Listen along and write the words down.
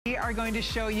are going to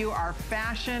show you our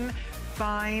fashion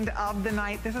find of the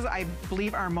night. This is, I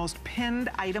believe, our most pinned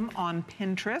item on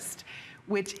Pinterest,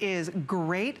 which is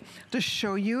great to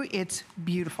show you. It's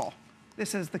beautiful.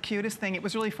 This is the cutest thing. It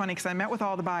was really funny because I met with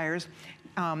all the buyers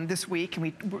this week,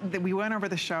 and we went over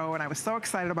the show, and I was so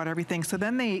excited about everything. So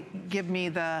then they give me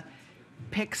the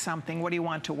pick something. What do you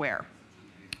want to wear?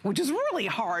 Which is really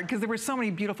hard because there were so many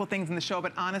beautiful things in the show,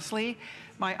 but honestly,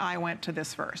 my eye went to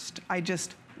this first. I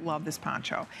just love this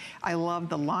poncho. I love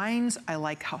the lines. I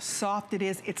like how soft it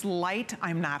is. It's light.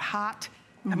 I'm not hot.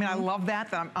 I mean, I love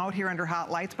that I'm out here under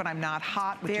hot lights, but I'm not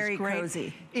hot, which is great. Very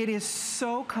cozy. It is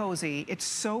so cozy. It's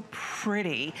so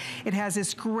pretty. It has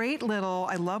this great little,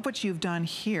 I love what you've done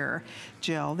here,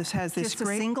 Jill. This has this just a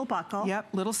single buckle. Yep,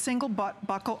 little single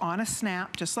buckle on a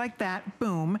snap, just like that,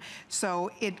 boom. So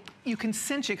you can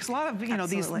cinch it, because a lot of, you know,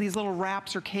 these little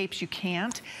wraps or capes, you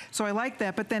can't. So I like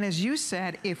that, but then as you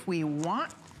said, if we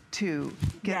want to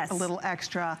get a little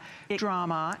extra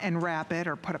drama and wrap it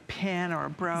or put a pin or a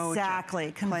brooch.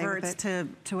 Exactly, converts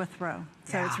to a throw.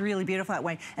 So it's really beautiful that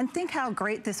way. And think how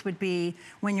great this would be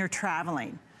when you're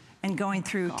traveling and going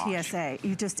through TSA.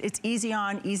 It's easy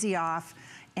on, easy off,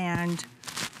 and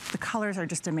the colors are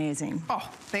just amazing. Oh,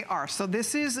 they are. So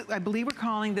this is, I believe we're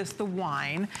calling this the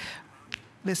wine.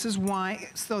 This is wine,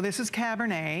 so this is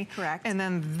Cabernet. Correct. And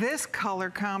then this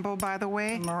color combo, by the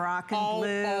way. Moroccan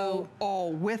blue. Oh,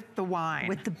 with the wine.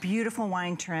 With the beautiful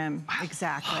wine trim,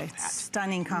 exactly.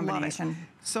 Stunning combination.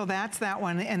 So that's that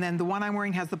one, and then the one I'm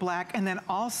wearing has the black, and then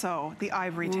also the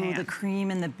ivory tan. The cream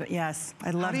and the, yes,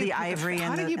 I love the ivory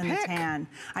and the tan.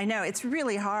 I know, it's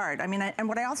really hard. I mean, and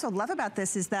what I also love about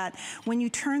this is that when you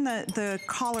turn the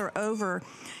collar over,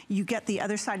 you get the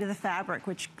other side of the fabric,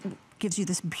 which gives you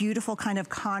this beautiful kind of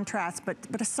contrast, but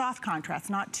a soft contrast,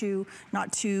 not too,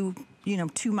 you know,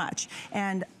 too much.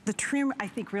 And the trim, I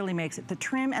think, really makes it. The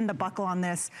trim and the buckle on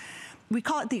this, we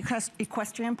call it the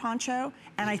Equestrian Poncho,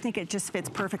 and I think it just fits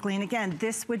perfectly. And again,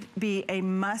 this would be a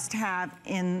must-have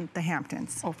in the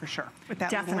Hamptons. Oh, for sure. With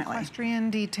that little equestrian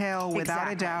detail,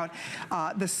 without a doubt.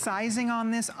 The sizing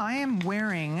on this, I am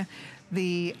wearing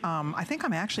the, I think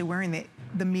I'm actually wearing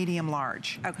the medium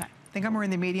large. Okay. I think I'm wearing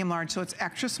the medium large, so it's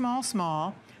extra small,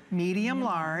 small, medium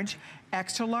large,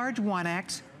 extra large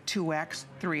 1X, 2X,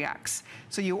 3X.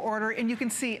 So you order, and you can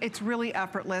see it's really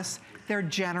effortless. They're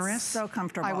generous. So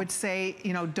comfortable. I would say,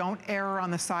 you know, don't err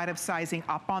on the side of sizing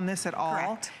up on this at all.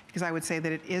 Correct. Because I would say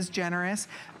that it is generous,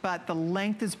 but the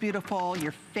length is beautiful.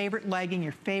 Your favorite legging,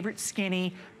 your favorite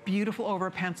skinny, beautiful over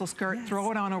a pencil skirt. Yes.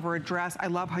 Throw it on over a dress. I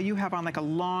love how you have on like a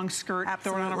long skirt.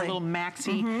 Absolutely. Throw it on over a little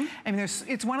maxi. I mean,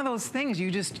 it's one of those things,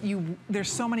 there's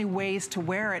so many ways to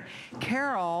wear it.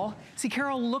 Carol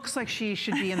looks like she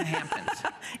should be in the Hamptons.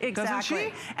 Exactly. Doesn't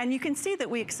she? And you can see that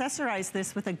we accessorize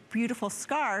this with a beautiful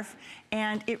scarf,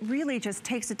 and it really just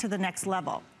takes it to the next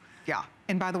level. Yeah.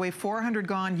 And by the way, 400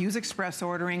 gone, use express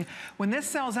ordering. When this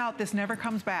sells out, this never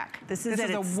comes back. This is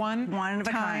a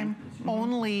one-time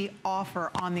only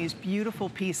offer on these beautiful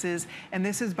pieces. And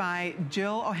this is by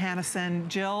Jill Ohanneson.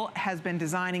 Jill has been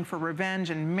designing for Revenge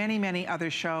and many, many other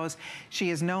shows. She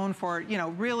is known for, you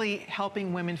know, really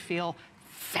helping women feel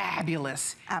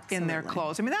fabulous in their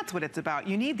clothes. I mean, that's what it's about.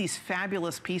 You need these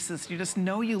fabulous pieces. You just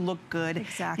know you look good.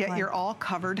 Exactly. Yet you're all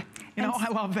covered. You know, I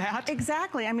love that.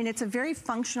 Exactly. I mean, it's a very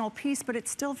functional piece, but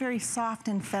it's still very soft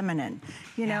and feminine.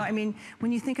 You know, I mean,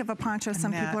 when you think of a poncho,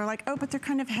 some people are like, oh, but they're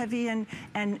kind of heavy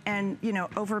and you know,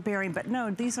 overbearing. But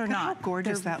no, these are not. How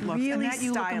gorgeous that looks. Really and that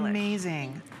you stylish. Look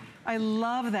amazing. I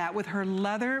love that with her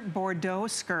leather Bordeaux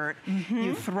skirt.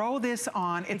 You throw this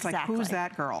on, it's like, who's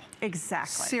that girl?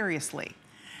 Exactly. Seriously.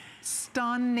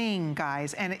 Stunning,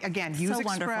 guys. And again, use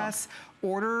Express,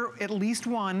 order at least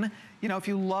one. You know, if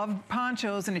you love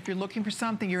ponchos and if you're looking for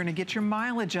something you're gonna get your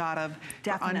mileage out of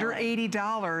for under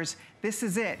 $80, this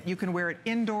is it. You can wear it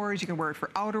indoors, you can wear it for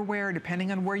outerwear,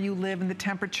 depending on where you live and the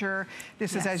temperature.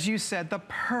 This is, as you said, the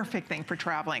perfect thing for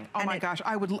traveling. Oh my gosh,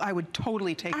 I would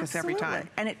totally take this every time.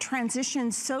 And it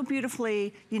transitions so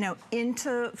beautifully, you know,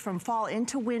 from fall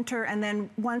into winter, and then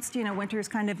once, you know, winter is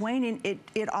kind of waning,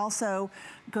 it also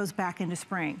goes back into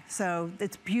spring. So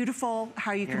it's beautiful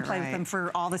how you can play with them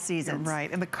for all the seasons. You're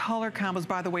right, and the color combos,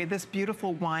 by the way, this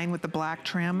beautiful wine with the black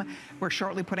trim, we're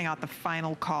shortly putting out the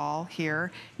final call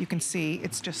here. You can see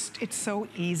it's so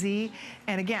easy.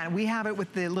 And again, we have it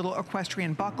with the little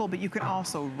equestrian buckle, but you can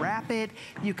also wrap it.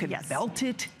 You could belt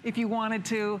it if you wanted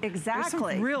to. Exactly.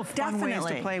 There's some real fun ways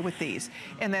to play with these.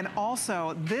 And then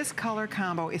also, this color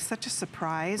combo is such a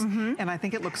surprise, and I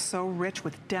think it looks so rich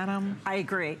with denim. I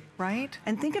agree. Right?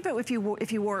 And think of it if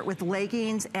you wore it with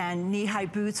leggings and knee-high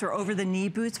boots or over-the-knee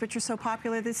boots, which are so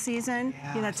popular this season. season.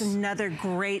 Yes. You know, that's another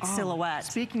great silhouette.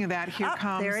 Speaking of that, here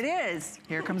comes... There it is.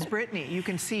 Here comes Brittany. You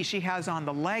can see she has on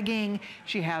the legging.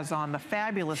 She has on the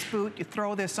fabulous boot. You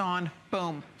throw this on,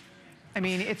 boom. I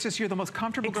mean, it's just, you're the most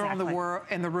comfortable girl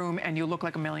in the room, and you look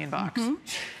like $1 million bucks.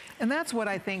 And that's what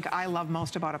I think I love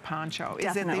most about a poncho,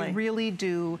 is that they really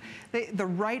do, the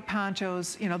right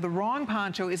ponchos, you know, the wrong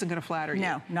poncho isn't gonna flatter you.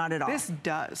 No, not at all. This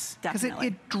does. Definitely. Because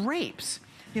it drapes.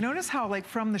 You notice how, like,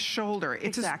 from the shoulder,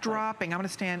 it's just dropping. I'm gonna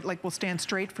stand, like, we'll stand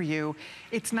straight for you.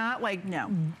 It's not like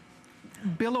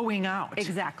billowing out.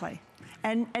 Exactly.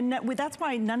 And that's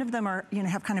why none of them are, you know,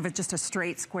 have kind of just a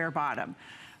straight square bottom.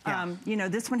 Yeah. You know,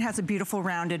 this one has a beautiful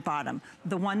rounded bottom.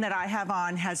 The one that I have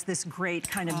on has this great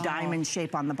kind of diamond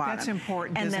shape on the bottom. That's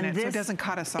important, isn't it? So it doesn't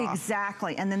cut us off.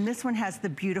 Exactly. And then this one has the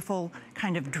beautiful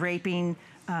kind of draping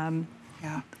on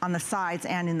the sides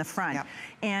and in the front. Yep.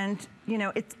 And you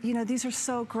know, these are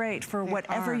so great for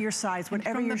whatever your size,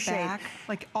 whatever your shape. Back,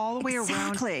 like all the way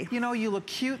around. You know, you look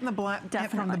cute in the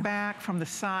from the back, from the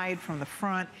side, from the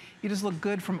front. You just look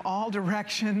good from all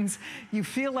directions. You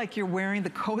feel like you're wearing the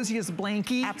coziest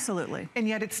blankie. Absolutely. And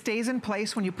yet it stays in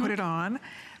place when you put it on.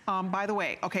 By the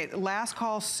way, okay, last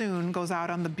call soon goes out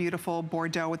on the beautiful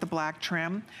Bordeaux with the black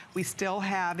trim. We still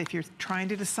have, if you're trying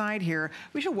to decide here,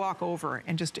 we should walk over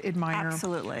and just admire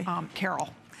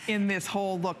Carol in this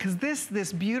whole look, because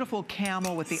this beautiful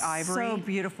camel with the ivory. So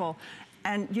beautiful.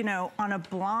 And, you know, on a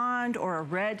blonde or a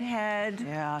redhead.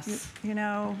 Yes. You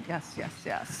know. Yes, yes,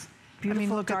 yes. Beautiful, I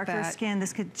mean, look darker at that. skin.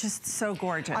 This could just so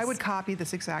gorgeous. I would copy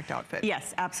this exact outfit.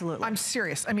 Yes, absolutely. I'm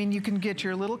serious. I mean, you can get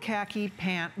your little khaki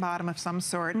pant bottom of some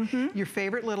sort, your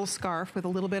favorite little scarf with a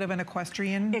little bit of an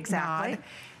equestrian nod,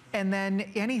 and then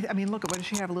I mean, look at, what does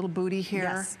she have? A little booty here.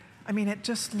 Yes. I mean, it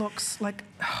just looks like,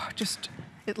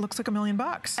 it looks like $1 million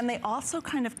bucks. And they also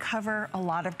kind of cover a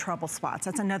lot of trouble spots.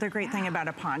 That's another great thing about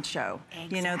a poncho.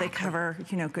 Exactly. You know, they cover,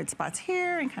 you know, good spots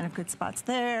here and kind of good spots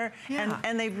there. Yeah.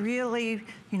 And they really,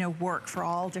 you know, work for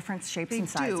all different shapes and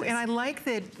sizes. They do, and I like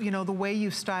that, you know, the way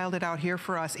you styled it out here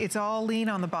for us, it's all lean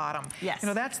on the bottom. Yes. You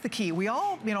know, that's the key. We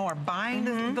all, you know, are buying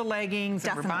the leggings,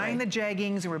 and we're buying the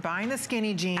jeggings, and we're buying the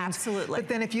skinny jeans. Absolutely. But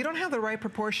then if you don't have the right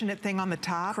proportionate thing on the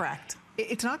top. Correct.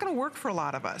 It's not going to work for a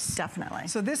lot of us. Definitely.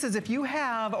 So this is, if you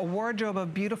have a wardrobe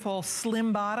of beautiful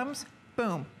slim bottoms,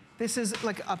 boom. This is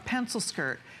like a pencil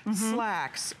skirt,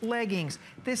 slacks, leggings.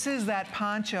 This is that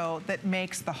poncho that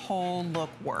makes the whole look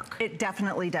work. It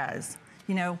definitely does.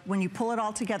 You know, when you pull it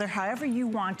all together however you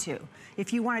want to,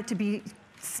 if you want it to be,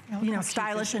 you know,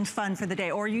 stylish and fun for the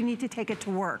day, or you need to take it to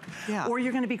work, or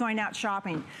you're going to be going out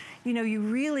shopping, you know, you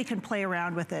really can play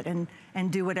around with it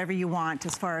and do whatever you want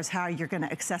as far as how you're going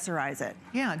to accessorize it.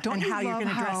 Yeah, and how you're going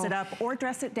to dress it up or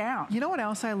dress it down. You know what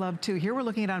else I love too? Here we're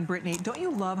looking at on Brittany. Don't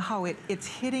you love how it's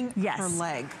hitting her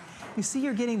leg? You see,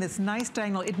 you're getting this nice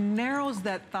diagonal. It narrows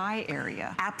that thigh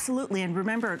area. Absolutely, and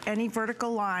remember, any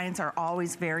vertical lines are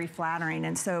always very flattering.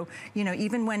 And so, you know,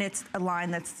 even when it's a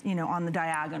line that's, you know, on the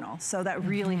diagonal, so that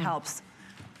really helps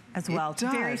as well. It's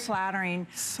very flattering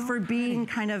for being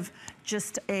kind of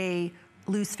just a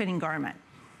loose-fitting garment.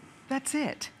 That's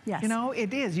it. Yes. You know,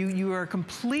 it is. You are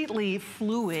completely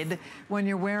fluid when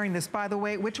you're wearing this. By the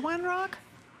way, which one, Rock?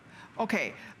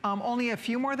 Okay, only a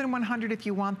few more than 100 if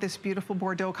you want this beautiful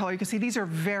Bordeaux color. You can see these are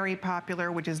very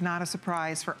popular, which is not a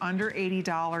surprise, for under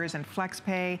 $80 and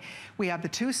FlexPay. We have the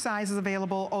 2 sizes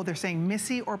available. Oh, they're saying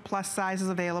Missy or plus sizes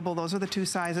available. Those are the 2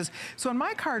 sizes. So on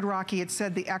my card, Rocky, it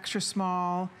said the extra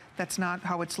small. That's not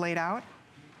how it's laid out.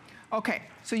 Okay,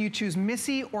 so you choose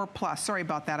Missy or plus. Sorry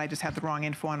about that, I just had the wrong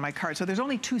info on my card. So there's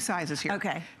only 2 sizes here.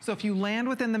 Okay. So if you land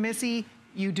within the Missy,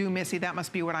 you do Missy. That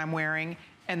must be what I'm wearing.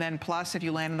 And then plus, if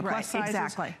you land in the plus sizes.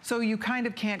 Exactly. So you kind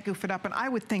of can't goof it up. And I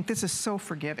would think this is so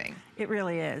forgiving. It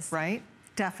really is. Right?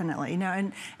 Definitely. You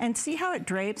know, and see how it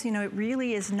drapes. You know, it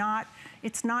really is not,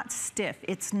 it's not stiff.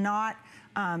 It's not,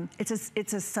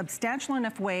 it's a substantial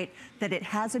enough weight that it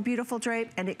has a beautiful drape,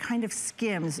 and it kind of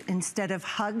skims instead of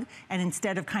hug and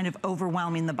instead of kind of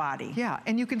overwhelming the body. Yeah,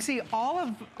 and you can see all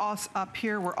of us up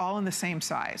here, we're all in the same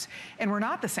size. And we're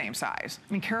not the same size.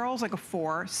 I mean, Carol's like a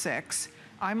 4'6".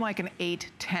 I'm like an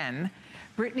 8'10".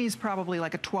 Brittany's probably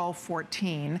like a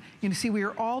 12'14". You can see we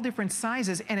are all different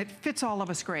sizes, and it fits all of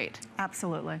us great.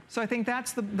 Absolutely. So I think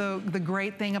that's the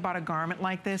great thing about a garment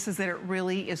like this, is that it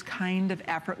really is kind of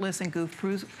effortless and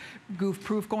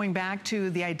goof-proof, going back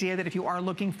to the idea that if you are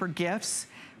looking for gifts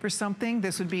for something,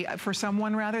 this would be, for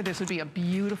someone rather, this would be a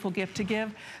beautiful gift to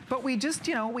give. But we just,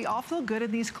 you know, we all feel good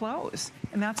in these clothes,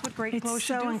 and that's what great clothes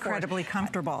should do for us. It's so incredibly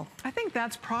comfortable. I think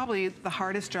that's probably the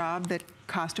hardest job that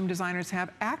costume designers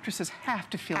have. Actresses have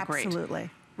to feel great.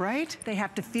 Absolutely. Right? They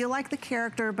have to feel like the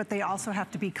character, but they also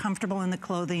have to be comfortable in the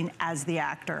clothing as the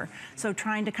actor. So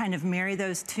trying to kind of marry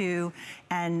those two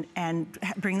and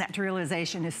bring that to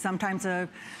realization is sometimes a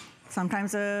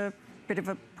bit of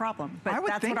a problem. But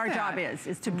that's what our job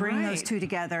is to bring those two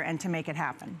together and to make it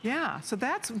happen. Yeah, so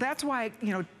that's why,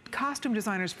 you know, costume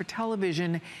designers for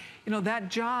television, you know, that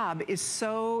job is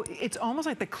so, it's almost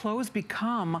like the clothes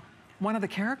become one of the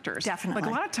characters. Definitely.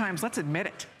 Like a lot of times, let's admit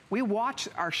it, we watch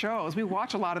our shows, we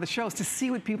watch a lot of the shows to see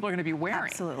what people are gonna be wearing.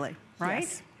 Absolutely. Right?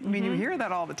 Yes. I mean, you hear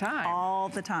that all the time. All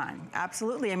the time,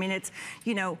 absolutely. I mean, it's,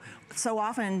 you know, so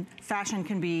often fashion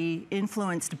can be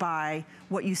influenced by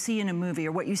what you see in a movie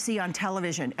or what you see on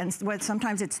television. And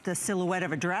sometimes it's the silhouette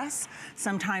of a dress,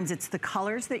 sometimes it's the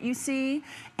colors that you see.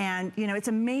 And, you know, it's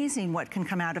amazing what can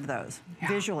come out of those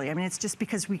visually. I mean, it's just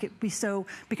because we so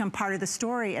become part of the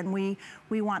story, and we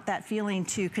want that feeling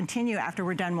to continue after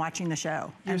we're done watching the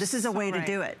show. And this is a way to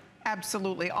do it.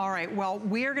 Absolutely. All right. Well,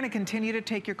 we are going to continue to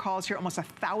take your calls here. Almost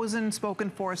 1,000 spoken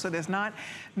for, so there's not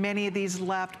many of these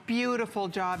left. Beautiful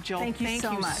job, Jill. Thank you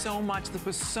so much. This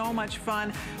was so much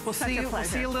fun. We'll see you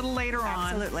a little later on.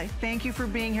 Absolutely. Thank you for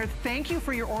being here. Thank you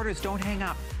for your orders. Don't hang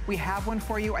up. We have one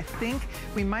for you. I think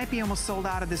we might be almost sold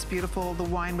out of this beautiful, the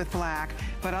wine with black,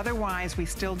 but otherwise we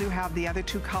still do have the other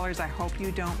two colors. I hope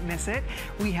you don't miss it.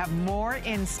 We have more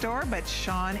in store, but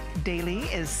Sean Daly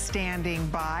is standing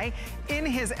by in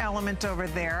his element over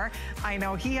there. I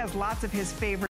know he has lots of his favorite